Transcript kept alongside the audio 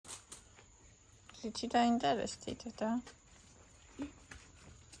Ricci da interested da?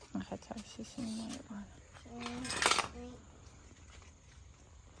 ახლა თავის ისინი მოიყვანა.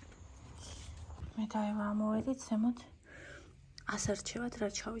 მე დავამოვედით ზემოთ. ასარჩევად რა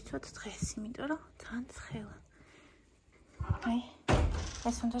ჩავიცვათ დღეს, იმიტომ რომ თან ცხელა. აი,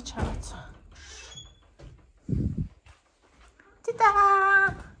 ეს უნდა ჩავაცვა. ტიტა!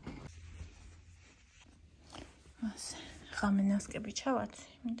 ასე, ხამე ნასკები ჩავაცვი,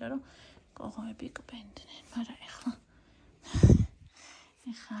 იმიტომ რომ კოღოები კბენდნენ, მაგრამ ეხლა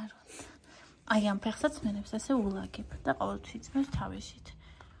არ უნდა. აი ამ ფეხსაც მენებს ასე ულაგებ და ყოველთვის იწმევს თავისით.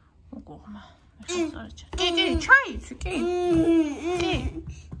 უგუღმა. ეხლა სწორედ ჩა. კი, ჩაიცი, კი. კი.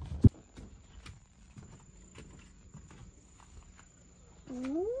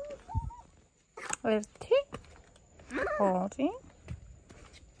 ერთი, ორი,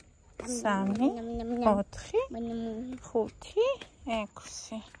 სამი, ოთხი, ხუთი,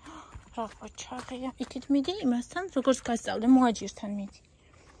 ექვსი. Რაღაც ჩაღია. იქით მიდი იმასთან, როგორც გასწავლე, მოაჯირთან მიდი.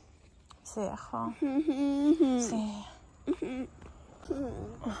 ზე ახლა. ზე.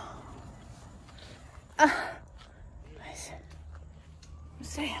 ასე.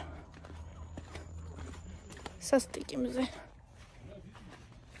 ზე. სასტიკი მზე.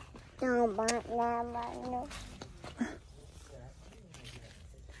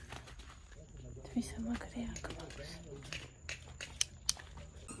 თვისა მაგრია გვაქვს.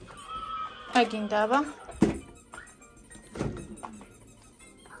 აგინდაბა.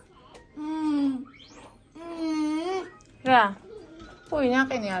 რა? ой,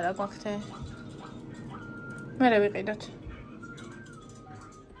 ნაყინი არა გვაქვს. მე ვიყიდოთ.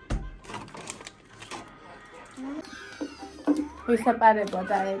 ვისაპარებო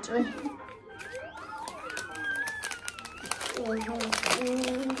და ეჭვი.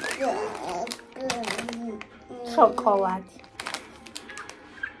 შოკოლადი.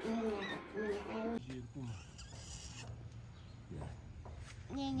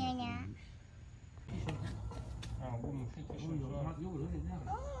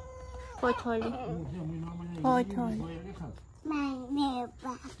 Potoli. Potoli?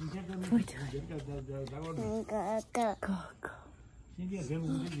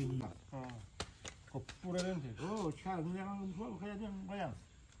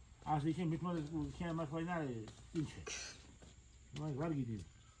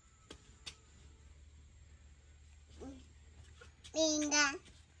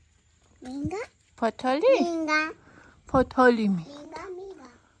 Potoli.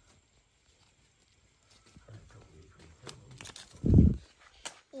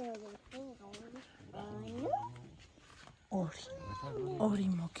 ორი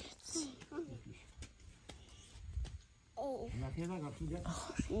მოგეცი.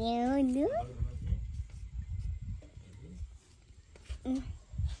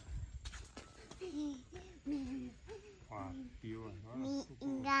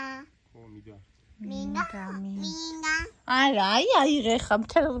 მინდა. არა, აიღე ხა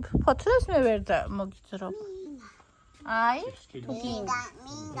მთელ ფოთლებს მე ვერ და მოგიძრობ. აი, თუ გინდა.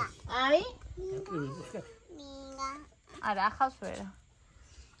 აი. არა, ახალს ვერა.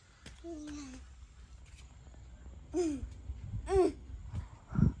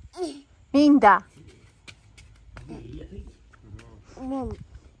 მინდა.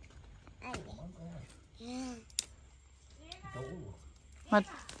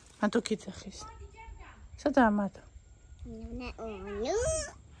 მათო კითხის. სადა მათო?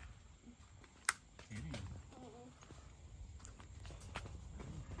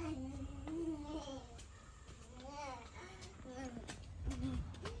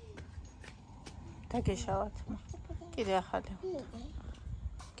 დაგეშალათ. კიდე ახალი.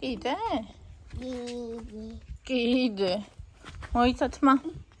 კიდე? კიდე. მოიცათმა.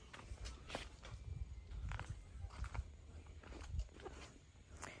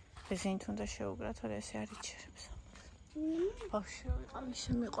 ესენ თუნდა შეუგრათ, რომ ესე არ იჩერებს. ბავშვი ვიყავ,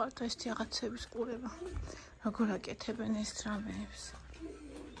 ისე მიყვარდა ეს რაღაცების ყურება. როგორ აკეთებენ ეს რამეებს.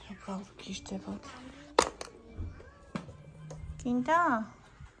 როგორ გიშდებოდ. გინდა?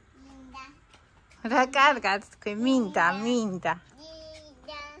 რა კარგად თქვი, მინდა. მინდა.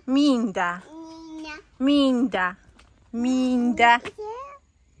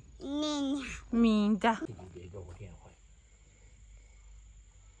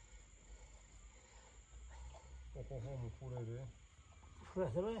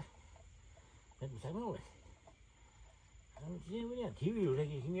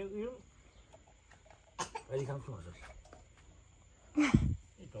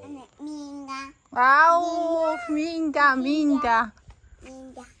 아우, 민다.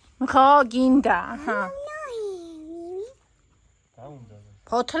 거 긴다.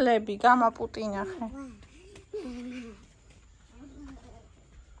 ფოთლები გამაპუტინა ხე.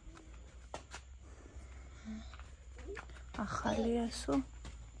 ახალია სულ.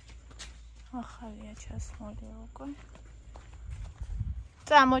 ახალია ჩასმული უკვე.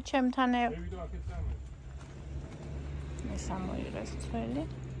 წამო ჩემთან ეს ამოიღეს წველი.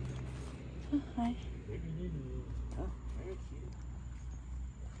 აი.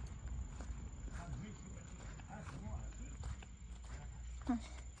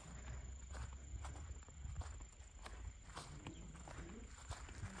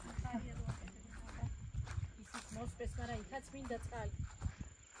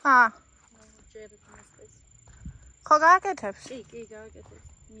 ხო გავაკეთებს? კი, გავაკეთებ.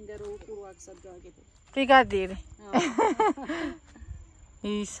 მინდა რომ უყურო აქსად გავაკეთებ. ბრიგადირი.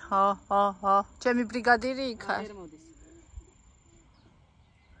 ის, ჰა. ჩემი ბრიგადირი იქა.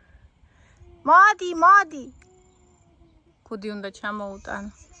 მოდი. კუდი უნდა ჩამოუტანო.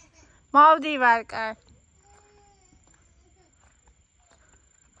 მოვდივარ, კაი.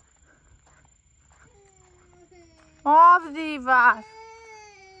 მოვდივარ.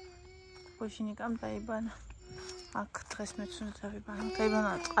 გუშინიკამ დაიბანა. აქ დღეს მეც უნდა დავიბანო.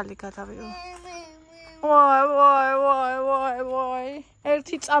 დაიბანა წყალი გადავიო. ვაი.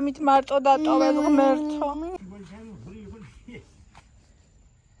 ერთი წამით მარტო დატოვე ღმერთო.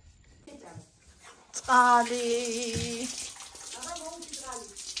 წყალი.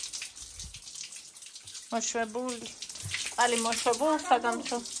 მოშვებული. წყალი მოშვებული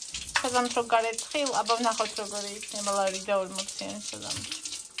საგამთრო გარეთ ხილ, აბა ვნახოთ როგორი იქნება ლარი და 40-იანი საგამთრო.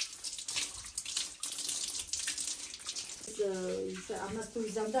 ამას თუ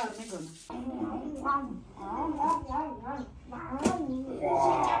იზამდა არ მეგონა.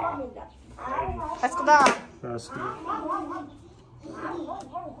 ასკდა.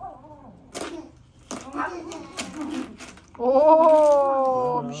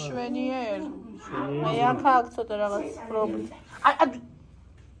 მშვენიერ. აი აქ ცოტა რაღაც პრობლემა.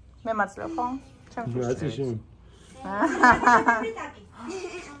 მე მაცლე ხო? მაცლე.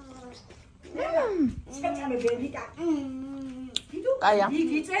 ჩემი ბებიტა. აია.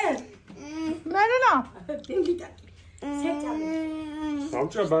 იგიწერ? მერენა. ბებიტა. სეჭამე.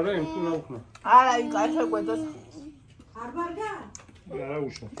 ავჭა ბარა იმხნა უხნა. არა, იქ არ შეგვედოს. არ ვარგა? არა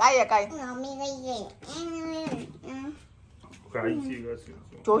უშო. კაია. გაიცი გასი.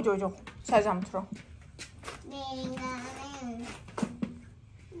 ჯო. საზამთრო.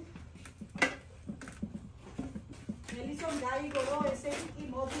 მელისონ დაიგო რომ ესე იგი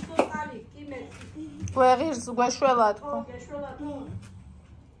მოდის თუ წყალი, კი მე. ვეღირს გვეშველად ხო? გეშველად ხო?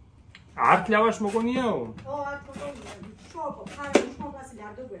 ართ ლავაშ მოგონიაო? ო, ართ მოგონია. შოყო, ხარი შოყასი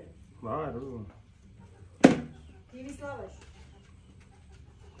დარდოგვერი. მარო. ივის ლავაში.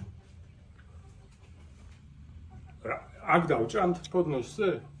 აქ დავჭამთ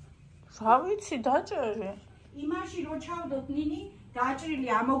ფოდნოსზე? რა ვიცი, დაჭერი. იმაში რო ჩავდოთ ნინი, დაჭრილი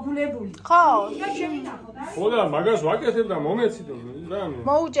ამოგულებული. ხო. და შევინახოთ, არა? ხო და მაგას ვაკეთებ და მომეციდო რამე.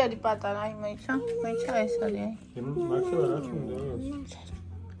 მოუჭედი პატარა, აი მეცა ეს არის აი. მაგსა რა თქმა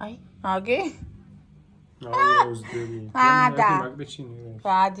აი, აგი? აუზდები. და.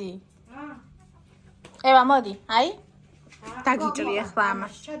 გადი. ევა მოდი, აი. დაგიჭრი ახლა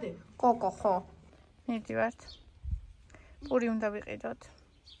ამას. კოკო ხო. მიდივართ. პური უნდა ვიყიდოთ.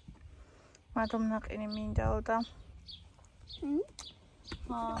 მადლობ ნაყინი მინდაო და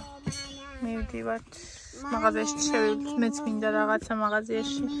მივდივართ მაღაზიაში შევიდეთ მეც მინდა რაღაცა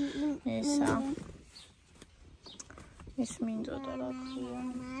მაღაზიაში ის მინდოდა რა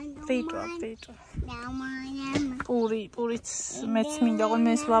ქვია ფრიტო პურიც მეც მინდა ყო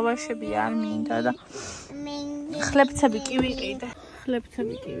მეს ლავაშები არ მინდა და ხლებცები კი ვიყიდე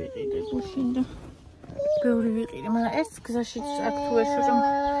გუშინ და ბევრი ვიყიდე მაგრამ ეს გზაში აქ თუ ეშურე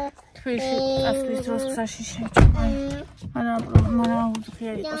თბილისში წასვლის დროს გზაში შეჭმა მარა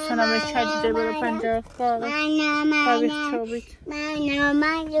უძღია იყო სანამ ეს ჩაჯდება რა პანჯარას გაარო გავიხჩობით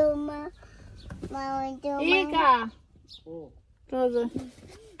იკა როზა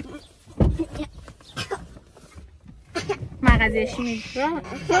მაღაზიაში მიდრა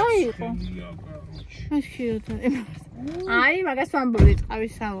რა იყო აი მაგას ვამბობდი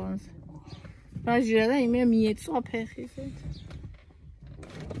წყავის სალონზე რაჟია და იმე მიეწვა ფეხისით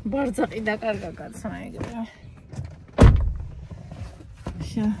ბარძაყი დაკარგა კაცმა ეგრე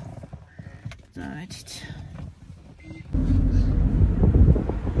შა დავეთით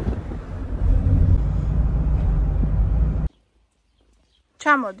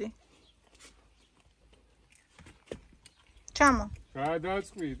ჩამოდი ჩამო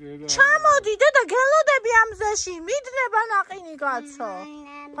გადაწყვიტე და ჩამოდი დედა გელოდები ამ ზეში მიდნება ნაყინი კაცო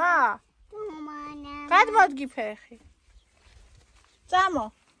ჰა გადმოდი ფეხი წამო.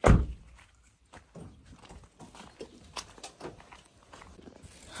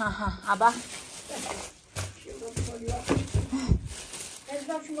 ჰაჰა, აბა. ეს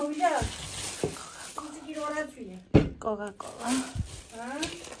ბავშვი მოვიდა? მუსიკი რო არაცვია. კოკა-კოლა.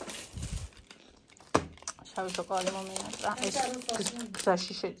 შავი შოკოლადი მომენატრა. ეს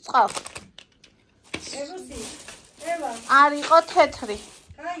გზაში შეწყალ. ევოსი, ევა. არ იყო თეთრი.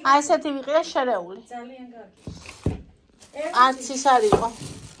 აი ესეთი ვიყიდა შერეული. ძალიან კარგი. არც ის არ იყო.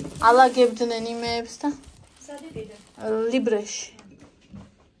 ალაგებდნენ იმეებს და სად იყიდა? ლიბრეში.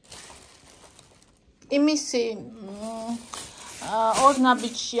 იმისი ორ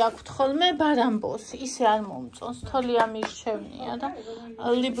ნაბიჯში აქვთ ხოლმე ბარამბოსი, ისე არ მომწონს, თოლი ამირჩევნია და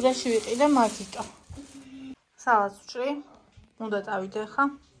ლიბრეში ვიყიდე მაგიტო. სალაც ვჭრი, უნდა წავიდე ხა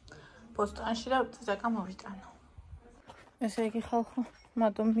ბოსტონში და წაკა მოვიტანო. ესე იგი ხალხო,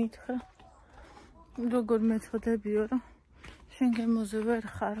 მადომ მითხრა. როგორ მეწოდებიო რა. შენ გემოზე ვერ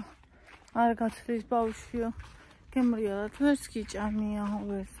ხარო. არ გაცლის ბავშვიო. გემრიალად ვერც გიჭამია,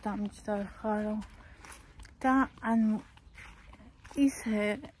 ვერც დამიჯდა ხარო. და ანუ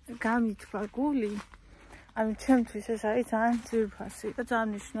ისე გამითქვა გული, ანუ ჩემთვის ეს არის ძალიან ძვირფასი და ძალიან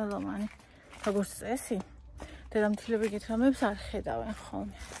მნიშვნელოვანი. როგორც წესი, დედამთილები გითხრამებს არ ხედავენ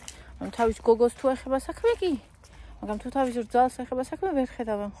ხოლმე. ანუ თავის გოგოს თუ ეხება საქმე კი, მაგრამ თუ თავის რძალს ეხება საქმე ვერ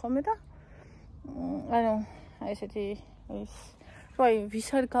ხედავენ ხოლმე და ანუ ესეთი ის როი ვის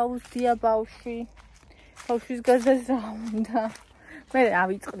არ გაუზდია ბავშვი, ბავშვის გაზაზა უნდა. მე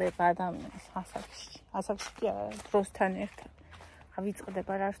ავიწყდება ადამიანს ასაკში კი არა დროსთან ერთად.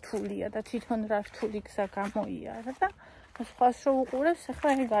 ავიწყდება რა რთულია და თვითონ რა რთული გზა გამოიარა და სხვას რო უყურებს, ახლა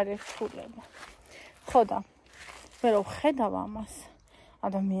ეგ არის რთულება. ხო და მე რო ხედავ ამას,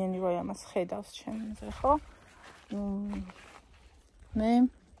 ადამიანი რო ამას ხედავს ჩემზე, ხო? მე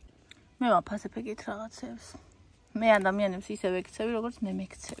ვაფასებ ეგეთ რაღაცებს. მე ადამიანებს ისე ვექცევი, როგორც მე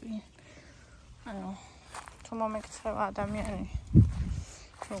მექცევი. ანუ თუ მომექცევა ადამიანი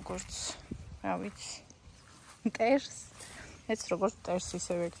როგორც რა ვიცი მტერს მეც როგორც მტერს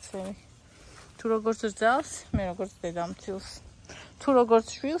ისე ვექცევი. თუ როგორც რძალს, მე როგორც დედამთილს. თუ როგორც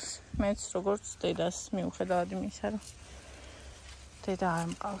შვილს, მეც როგორც დედას მიუხედავად იმისა, რომ დედა არ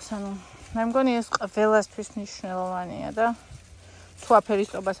მყავს. ანუ მე მგონი ეს ყველასთვის მნიშვნელოვანია და თუ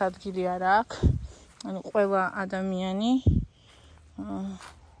აფერისტობას ადგილი არ აქვს, ანუ ყველა ადამიანი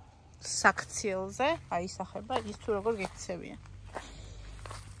საქციელზე აისახება ის თუ როგორ გექცევია.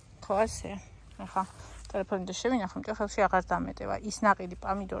 ხო ასეა. ახლა ტელეფონიდან შევინახე, რომ ხელში აღარ დამეტევა. ის ნაყიდი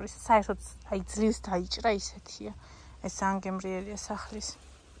პამიდორის საერთოდ აი ძლივს დაიჭრა ისეთია. ეს ძალიან გემრიელია სახლის.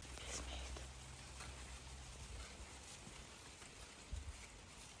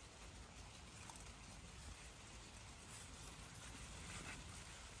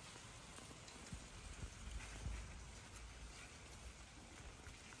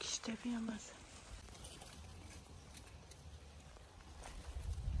 გიშდები ამაზე.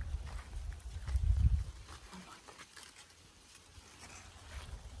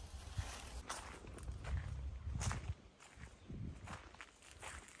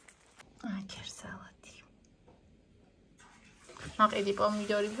 ნაყიდი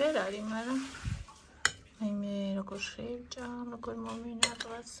პომიდორი ვერ არის, მაგრამ აი მე როგორ შევჭამ, როგორ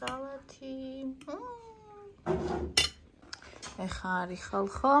მომენატრა სალათი. ეხა არის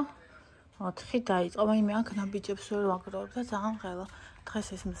ხალხო 4 დაიწყო, მაგრამ მე აქ ნაბიჯებს ვერ ვაგროვებ და ძალიან ღელა. დღეს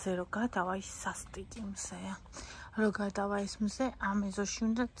ეს მზე რო გადავა, ის სასტიკი მზეა. რო გადავა ეს მზე, ამ ეზოში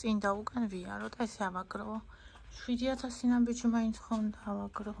უნდა წინ და უკან ვიარო და ესე ავაგროვო. 7000 ნაბიჯი მაინც ხომ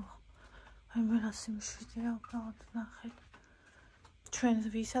დავაგროვო. აი მე რა სიმშვიდეა უბრალოდ ნახეთ. ჩვენ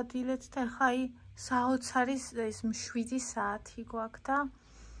ვისადილეთ და ხა აი საოცარის ეს 7 საათი გვაქვს და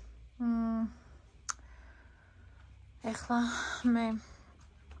ეხლა მე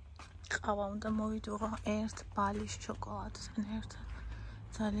ყავა უნდა მოვიდუღო ერთ ბალის შოკოლადთან ერთად.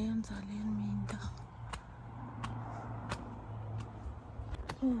 ძალიან მინდა.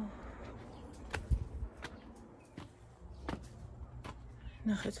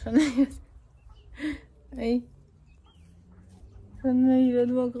 ნახეთ ხანაიას. აი რანაირად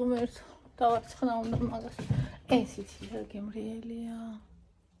მოგმერთო. დავაცხნა უნდა მაგას. ეს იცი რა გემრიელია.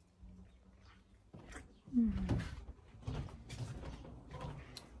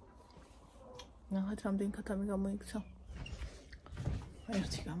 ნახეთ რამდენი ქათამი გამოიქცა.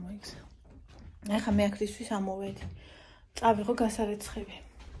 ერთი გამოიქცა. ახლა მე აქრისთვის ამოვედი. წავიღო გასარეცხები.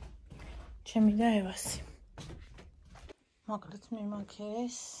 ჩემი და ევასი. მოკლედ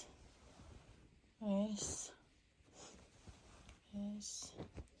მიმაქეს. ეს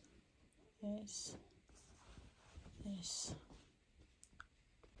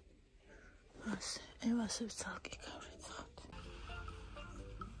ასე ევასებს ცალკე გავრიცხოთ.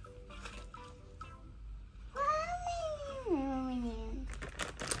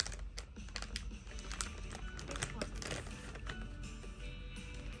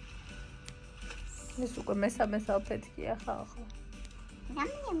 ეს უკვე მესამე სალფეთქია ხალხო.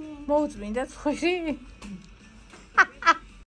 მოუწმინდა ცხვირი?